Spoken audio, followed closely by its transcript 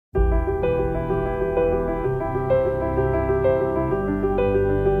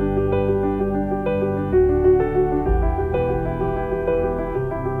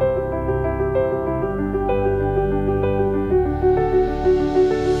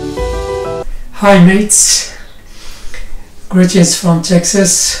Hi mates, greetings from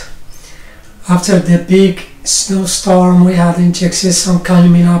Texas. After the big snowstorm we had in Texas, I'm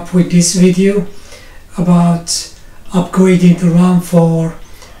coming up with this video about upgrading the RAM for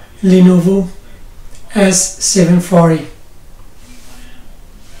Lenovo S740.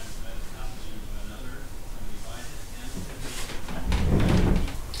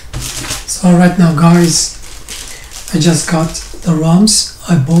 So right now guys, I just got the RAMs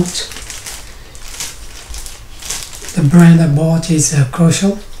I bought. The brand I bought is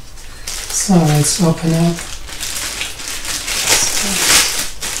Crucial. So let's open up.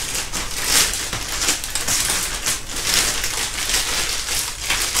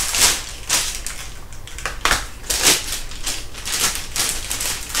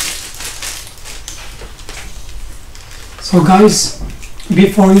 So guys,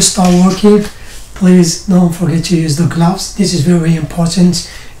 before you start working, please don't forget to use the gloves. This is very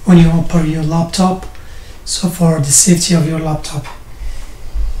important when you open your laptop, so for the safety of your laptop.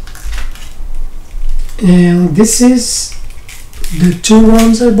 And this is the two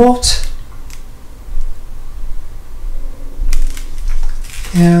RAMs I bought,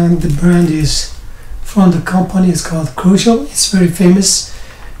 and the brand is from the company, it's called Crucial. It's very famous,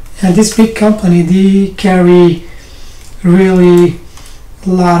 and this big company, they carry really a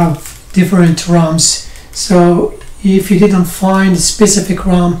lot of different RAMs. So if you didn't find a specific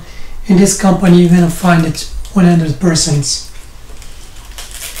RAM in this company, you're gonna find it 100%.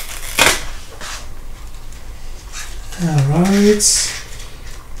 Alright,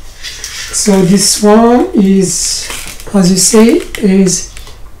 so this one is, as you say, is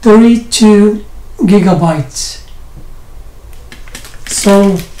 32 gigabytes.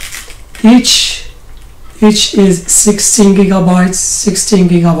 So each is 16 gigabytes.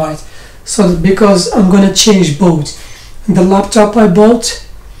 So because I'm gonna change both, the laptop I bought,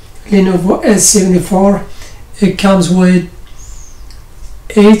 Lenovo S740, it comes with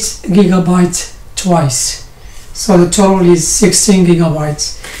 8 gigabytes twice, so the total is 16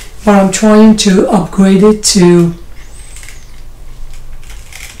 gigabytes, but I'm trying to upgrade it to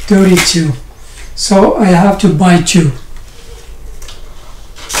 32, so I have to buy two.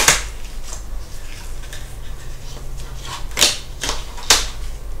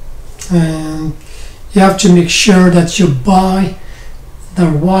 And you have to make sure that you buy the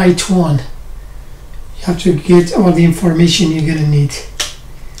right one. You have to get all the information you're gonna need.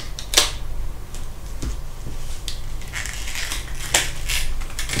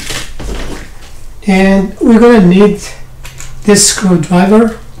 And we're gonna need this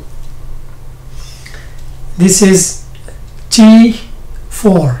screwdriver. This is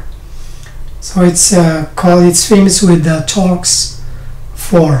T4, so it's famous with the Torx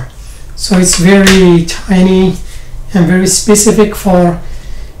 4. So it's very tiny and very specific for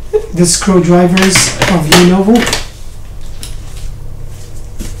the screwdrivers of Lenovo.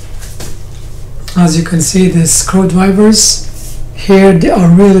 As you can see, the screwdrivers here, they are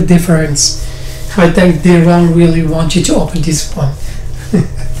really different. I think they don't really want you to open this one.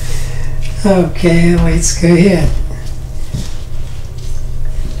 Okay, let's go ahead.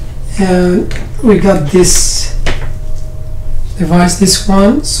 And we got this device, this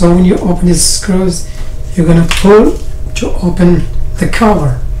one. So when you open the screws, you're gonna pull to open the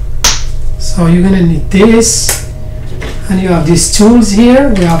cover. So you're gonna need this, and you have these tools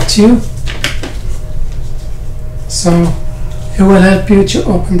here. We have two, so it will help you to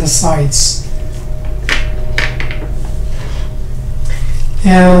open the sides.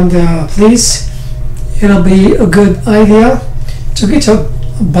 And please, it'll be a good idea to get a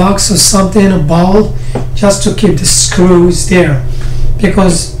box or something, a bowl, just to keep the screws there,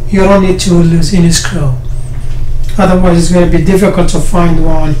 because you don't need to lose any screw. Otherwise it's going to be difficult to find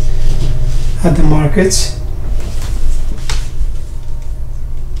one at the market.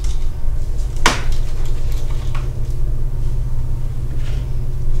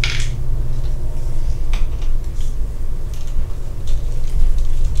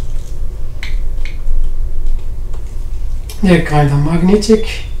 They're kind of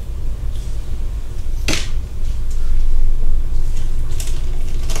magnetic.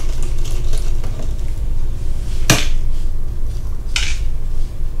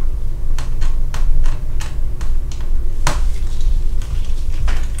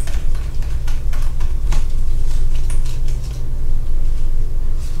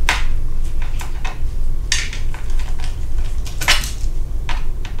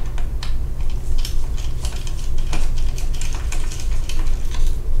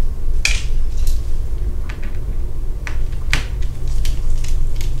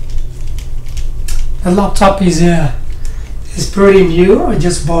 The laptop is pretty new. I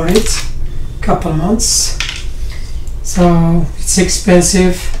just bought it couple months. So it's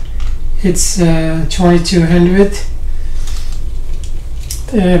expensive. It's 2200,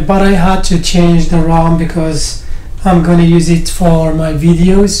 but I had to change the RAM because I'm gonna use it for my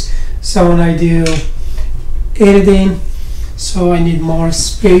videos. So when I do editing, so I need more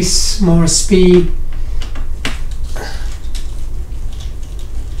space, more speed.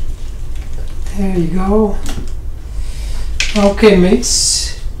 There you go. Okay,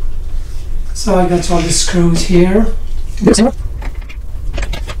 mates. So I got all the screws here.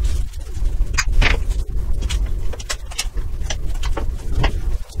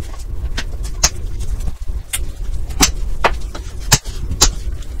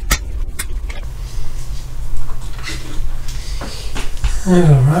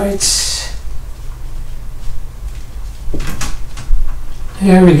 Alright,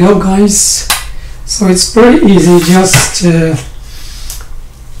 here we go, guys. So it's pretty easy, just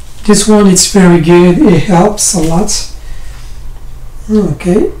this one, it's very good, it helps a lot.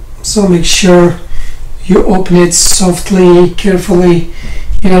 Okay, so make sure you open it softly, carefully.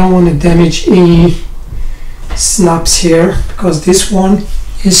 You don't want to damage any snaps here, because this one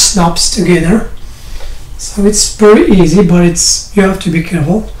is snaps together. So it's pretty easy, but you have to be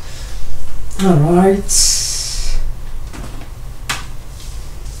careful. Alright.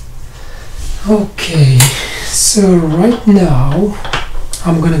 Okay, so right now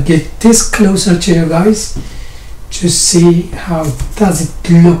I'm gonna get this closer to you guys to see how does it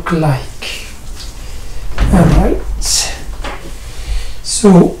look like. Alright.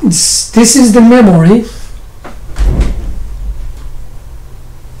 So this is the memory.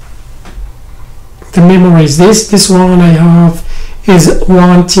 The memory is this one I have is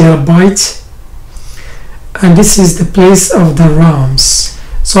 1 TB, and this is the place of the RAMs.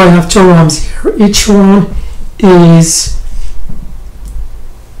 So I have 2 RAMs here, each one is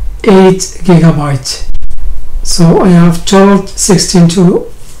 8 GB. So I have total 16 GB,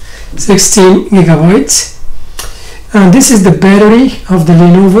 and this is the battery of the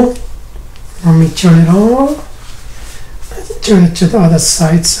Lenovo. Let me turn it on, turn it to the other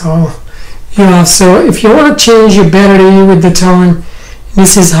side. So yeah, so if you want to change your battery with the time,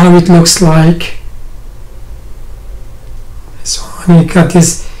 this is how it looks like. So you got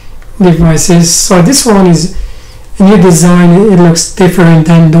these devices. So this one is a new design. It looks different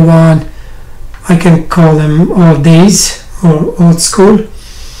than the one, I can call them old days or old school.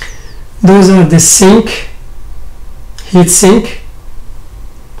 Those are the sink, heat sink.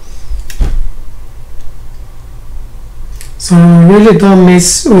 So really don't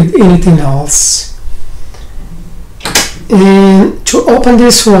mess with anything else. And to open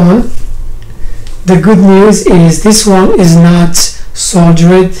this one, the good news is this one is not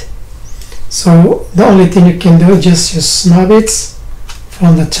soldered. So the only thing you can do is just you snap it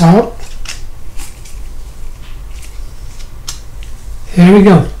from the top. Here we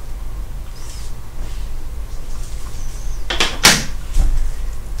go.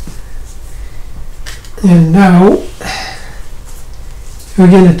 And now we're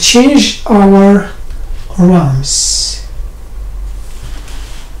gonna change our RAMs.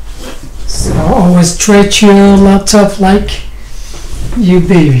 So always treat your laptop like you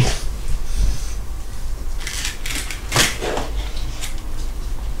baby.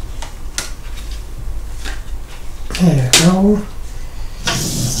 There you go.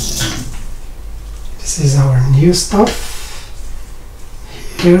 This is our new stuff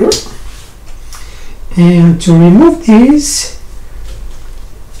here. And to remove these,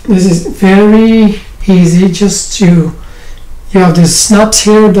 this is very easy. Just you have the snaps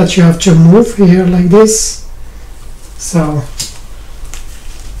here that you have to move here like this. So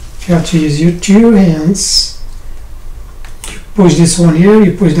you have to use your 2 hands. You push this one here,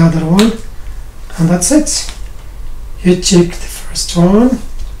 you push the other one, and that's it. You check the first one.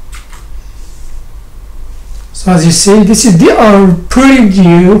 So as you see, they are pretty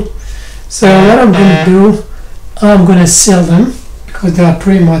new. So what I'm gonna do, I'm gonna sell them because they are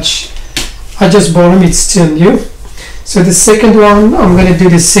pretty much, I just bought them, it's still new. So the second one, I'm gonna do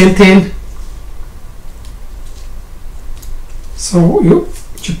the same thing. So you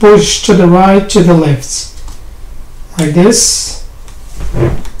push to the right, to the left, like this.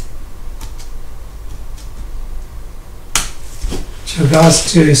 So you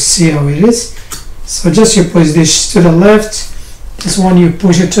guys to see how it is. So just you push this to the left, this one you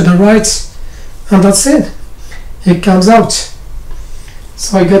push it to the right, and that's it. It comes out.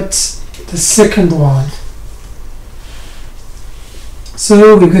 So I got the second one.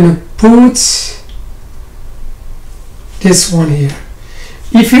 So we're gonna put this one here.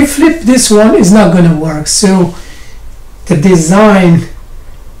 If you flip this one, it's not gonna work. So the design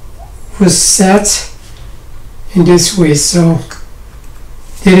was set in this way. So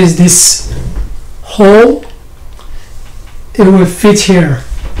there is this hole, it will fit here.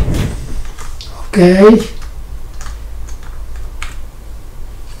 Okay,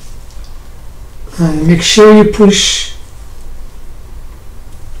 and make sure you push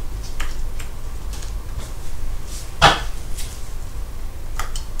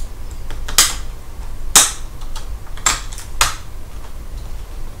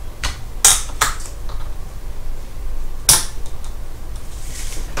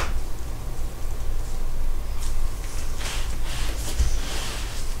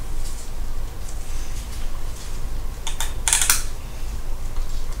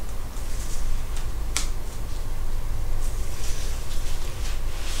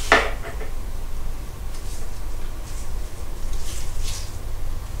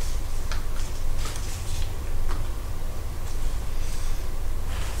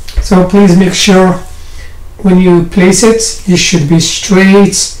So please make sure when you place it, it should be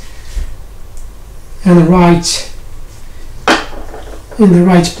straight and right in the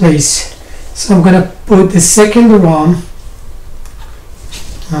right place. So I'm gonna put the second ROM,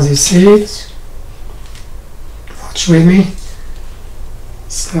 as you see it, watch with me.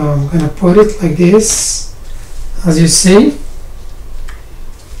 So I'm gonna put it like this, as you see,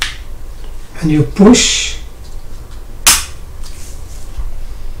 and you push.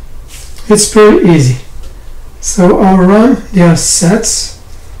 It's pretty easy. So our RAM, they are set.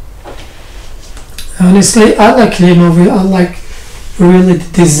 Honestly, I like Lenovo. I like really the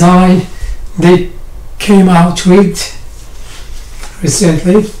design they came out with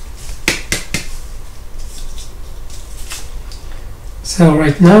recently. So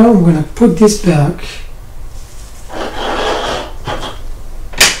right now I'm gonna put this back.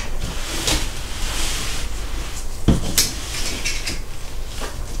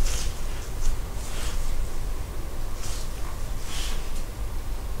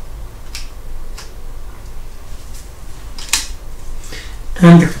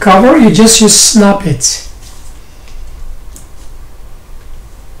 And the cover, you snap it.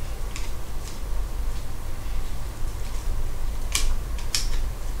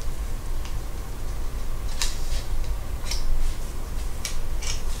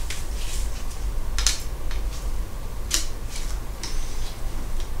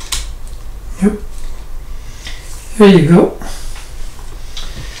 Yep. There you go.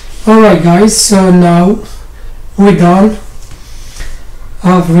 Alright guys, so now we're done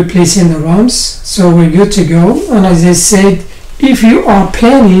of replacing the ROMs, so we're good to go. And as I said, if you are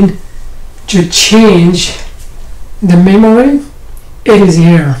planning to change the memory, it is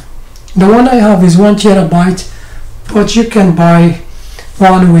here. The one I have is 1 terabyte, but you can buy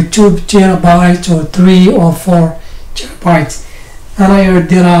one with 2 terabyte or 3 or 4 terabytes. And I heard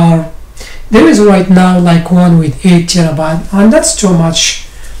there is right now like one with 8 terabyte, and that's too much.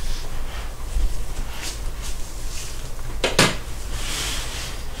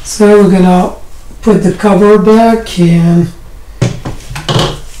 So we're gonna put the cover back and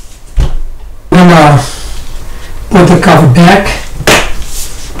put the cover back.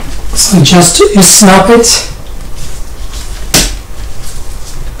 So just you snap it.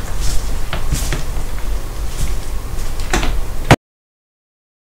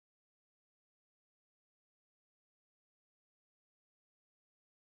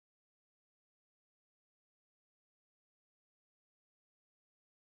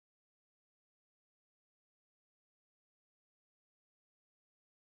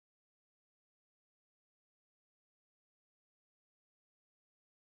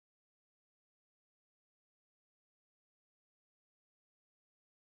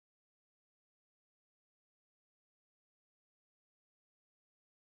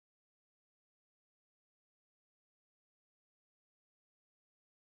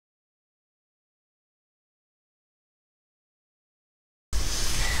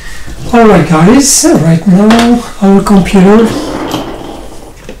 Alright guys, right now our computer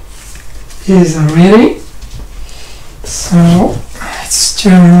is ready. So let's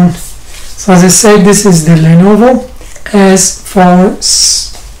turn on. So as I said, this is the Lenovo S440.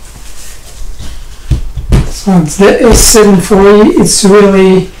 So it's the S740. It's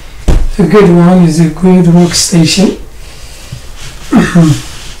really a good one. It's a good workstation.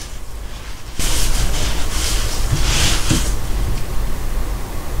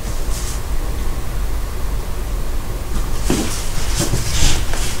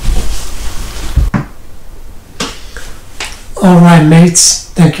 Alright mates,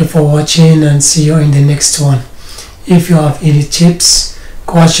 thank you for watching and see you in the next one. If you have any tips,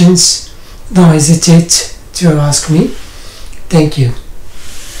 questions, don't hesitate to ask me. Thank you.